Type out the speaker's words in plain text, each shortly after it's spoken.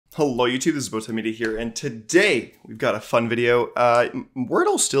Hello YouTube, this is Bowtied here, and today we've got a fun video.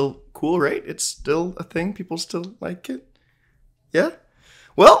 Wordle's still cool, right? It's still a thing, people still like it? Yeah?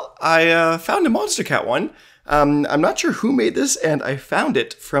 Well, I found a Monstercat one. I'm not sure who made this, and I found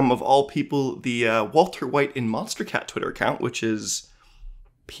it from, of all people, the Walter White in Monstercat Twitter account, which is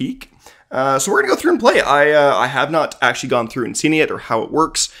peak. So we're gonna go through and play. I have not actually gone through and seen it or how it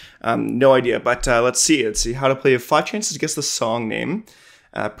works. No idea, but let's see how to play. 5 chances to guess the song name.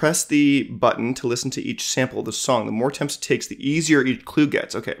 Press the button to listen to each sample of the song. The more attempts it takes, the easier each clue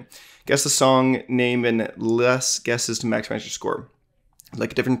gets. Okay, guess the song name in less guesses to maximize your score.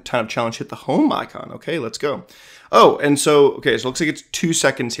 Like a different kind of challenge, hit the home icon. Okay, let's go. Oh, and so, okay, so it looks like it's 2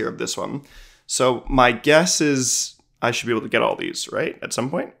 seconds here of this one. So my guess is I should be able to get all these, right? At some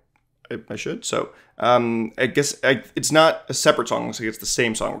point, I should. So I guess it's not a separate song. It looks like it's the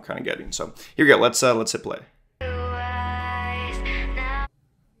same song we're kind of getting. So here we go. Let's hit play.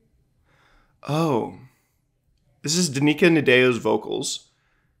 Oh, this is Danica Nadeo's vocals.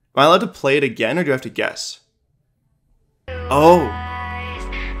 Am I allowed to play it again, or do I have to guess? Oh,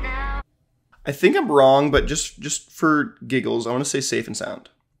 I think I'm wrong, but just for giggles, I want to say safe and sound.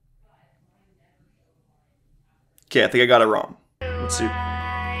 Okay, I think I got it wrong. Let's see.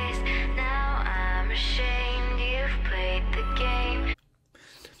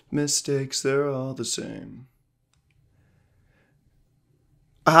 Mistakes, they're all the same.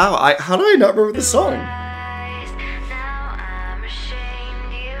 How do I not remember the song?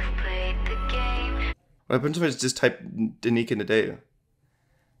 What happens if I just type Danica Nadeo?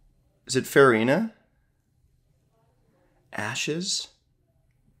 Is it Farina? Ashes?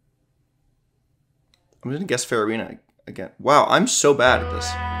 I'm gonna guess Farina again. Wow, I'm so bad at this.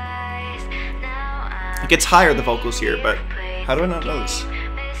 It gets higher, the vocals here, but how do I not know this?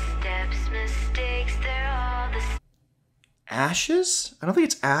 Ashes? I don't think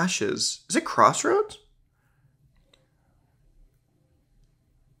it's Ashes. Is it Crossroads?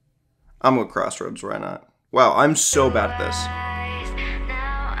 I'm with Crossroads, why not? Wow, I'm so bad at this.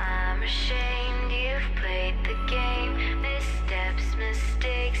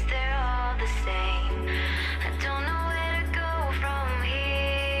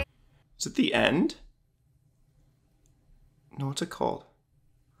 Is it The End? No, what's it called?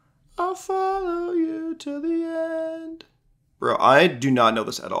 I'll follow you to the end. Bro, I do not know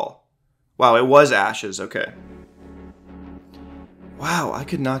this at all. Wow, it was Ashes, okay. Wow, I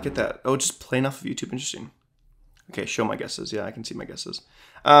could not get that. Oh, just playing off of YouTube, interesting. Okay, show my guesses. Yeah, I can see my guesses.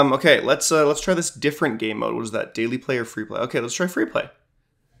 Okay, let's try this different game mode. What is that, daily play or free play? Okay, let's try free play.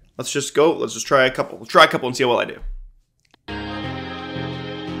 Let's just try a couple. We'll try a couple and see how well I do.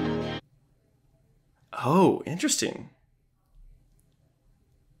 Oh, interesting.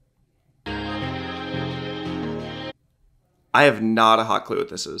 I have not a hot clue what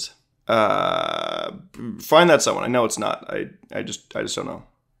this is. Find that someone. I know it's not. I just don't know.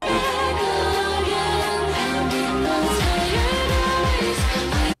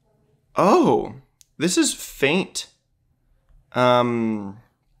 Oh, this is Faint. But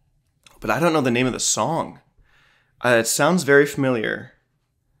I don't know the name of the song. It sounds very familiar.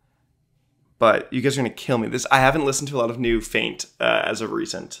 But you guys are gonna kill me. I haven't listened to a lot of new Faint as of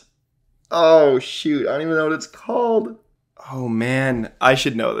recent. Oh shoot, I don't even know what it's called. Oh man, I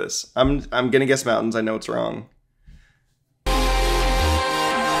should know this. I'm gonna guess Mountains. I know it's wrong.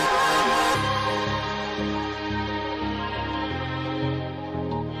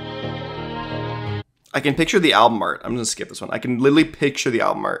 I can picture the album art. I'm gonna skip this one. I can literally picture the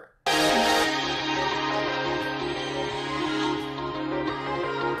album art.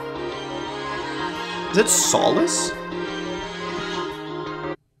 Is it Solace?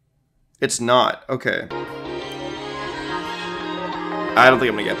 It's not. Okay. I don't think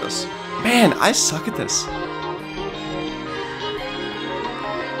I'm gonna get this. Man, I suck at this.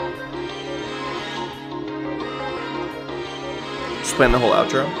 Just playing the whole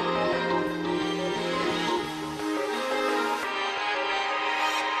outro.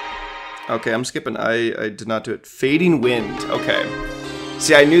 Okay, I'm skipping. I did not do it. Fading Wind. Okay.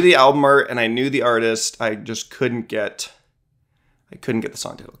 See, I knew the album art and I knew the artist. I just couldn't get the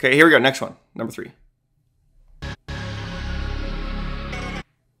song title. Okay, here we go. Next one. Number 3.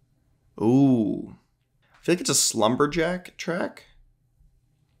 Ooh. I feel like it's a Slumberjack track.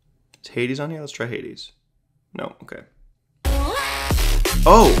 Is Hades on here? Let's try Hades. No, okay.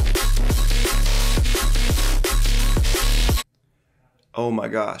 Oh! Oh my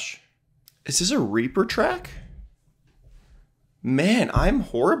gosh. Is this a Reaper track? Man, I'm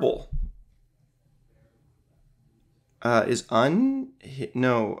horrible. No,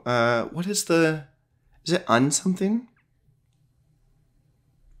 what is the... Is it something?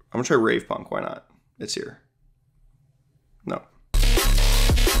 I'm gonna try rave punk. Why not? It's here. No.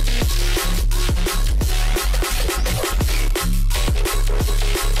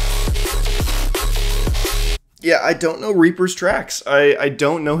 Yeah, I don't know Reaper's tracks. I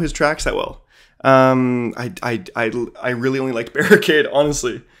don't know his tracks that well. I really only like Barricade,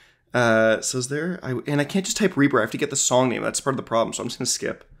 honestly. So is there? And I can't just type Reaper. I have to get the song name. That's part of the problem. So I'm just gonna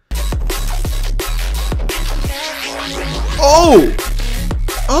skip. Oh!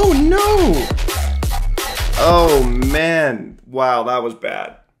 Oh no! Oh man! Wow, that was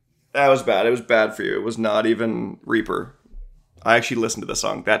bad. That was bad. It was bad for you. It was not even Reaper. I actually listened to the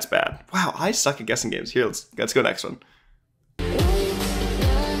song. That's bad. Wow, I suck at guessing games. Here, let's go next one.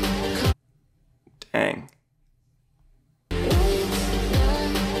 Dang.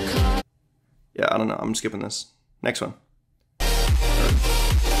 Yeah, I don't know. I'm skipping this. Next one.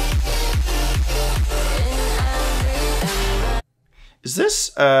 Is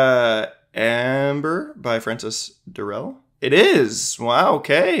this Amber by Francis Durrell? It is. Wow,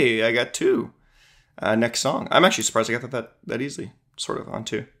 okay. I got 2. Next song. I'm actually surprised I got that easily. Sort of on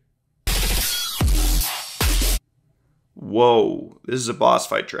 2. Whoa. This is a boss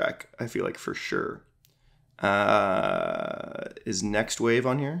fight track. I feel like for sure. Is Next Wave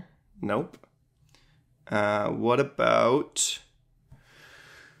on here? Nope. What about...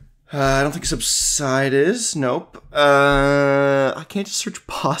 I don't think Subside is. Nope. I can't just search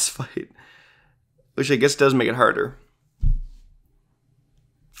boss fight. Which I guess does make it harder.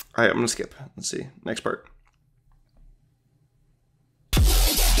 Alright, I'm gonna skip. Let's see. Next part.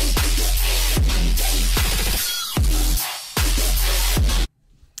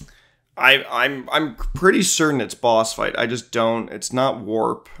 I'm pretty certain it's boss fight. I just don't. It's not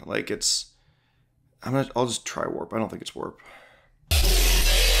Warp. Like it's. I'll just try Warp. I don't think it's Warp.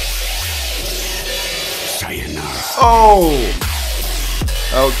 Sayonara. Oh.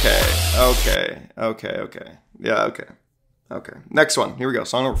 Okay. Yeah. Okay. Next one. Here we go.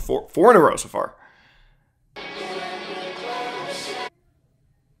 Song number 4. 4 in a row so far.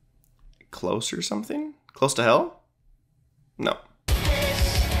 Close or something? Close to Hell? No.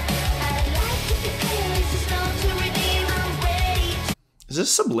 Is this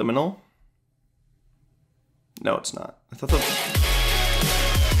Subliminal? No, it's not. I thought that...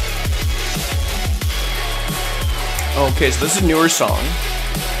 Oh, okay, so this is a newer song.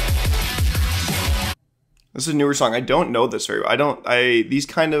 This is a newer song. I don't know this very well. These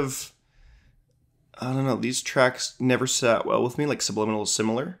kind of... I don't know. These tracks never sat well with me. Like Subliminal is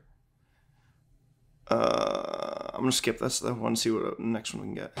similar. I'm going to skip this. I want to see what the next one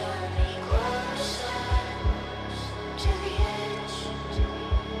we can get.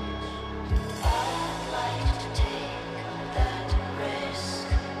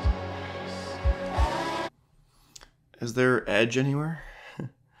 Is there Edge anywhere?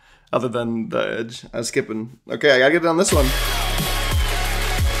 Other than the Edge? I was skipping. Okay, I gotta get on this one.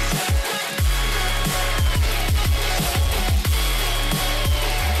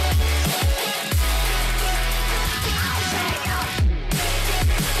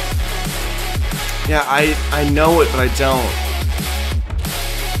 Yeah, I know it, but I don't.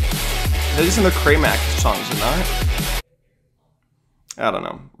 I think it's in the Craymac song, is it not? I don't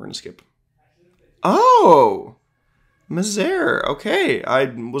know. We're gonna skip. Oh! Misère. Okay, I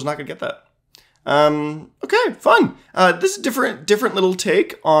was not gonna get that. Okay, fun. This is a different little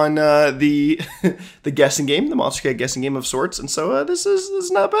take on the the guessing game, the Monstercat guessing game of sorts, and so this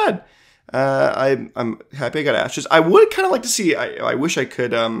is not bad. I'm happy I got Ashes. I would kind of like to see. I wish I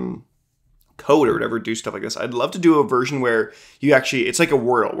could code or whatever, do stuff like this. I'd love to do a version where you actually, it's like a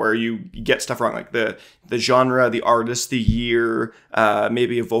Wordle where you get stuff wrong, like the genre, the artist, the year,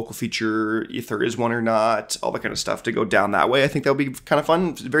 maybe a vocal feature, if there is one or not, all that kind of stuff to go down that way. I think that would be kind of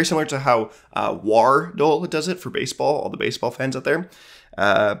fun. Very similar to how Wordle does it for baseball, all the baseball fans out there.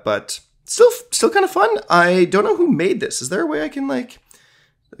 But still kind of fun. I don't know who made this. Is there a way I can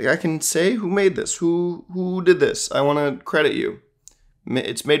I can say who made this? Who did this? I want to credit you.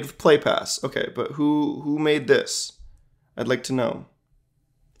 It's made with PlayPass. Okay, but who made this? I'd like to know.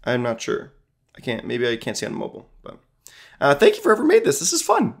 I'm not sure. Maybe I can't see on mobile, but thank you for whoever made this. This is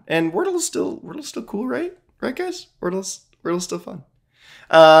fun. And Wordle's still cool, right? Right, guys? Wordle's still fun.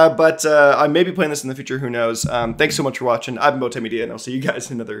 But I may be playing this in the future, who knows. Thanks so much for watching. I've been Bowtied Media, and I'll see you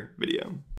guys in another video.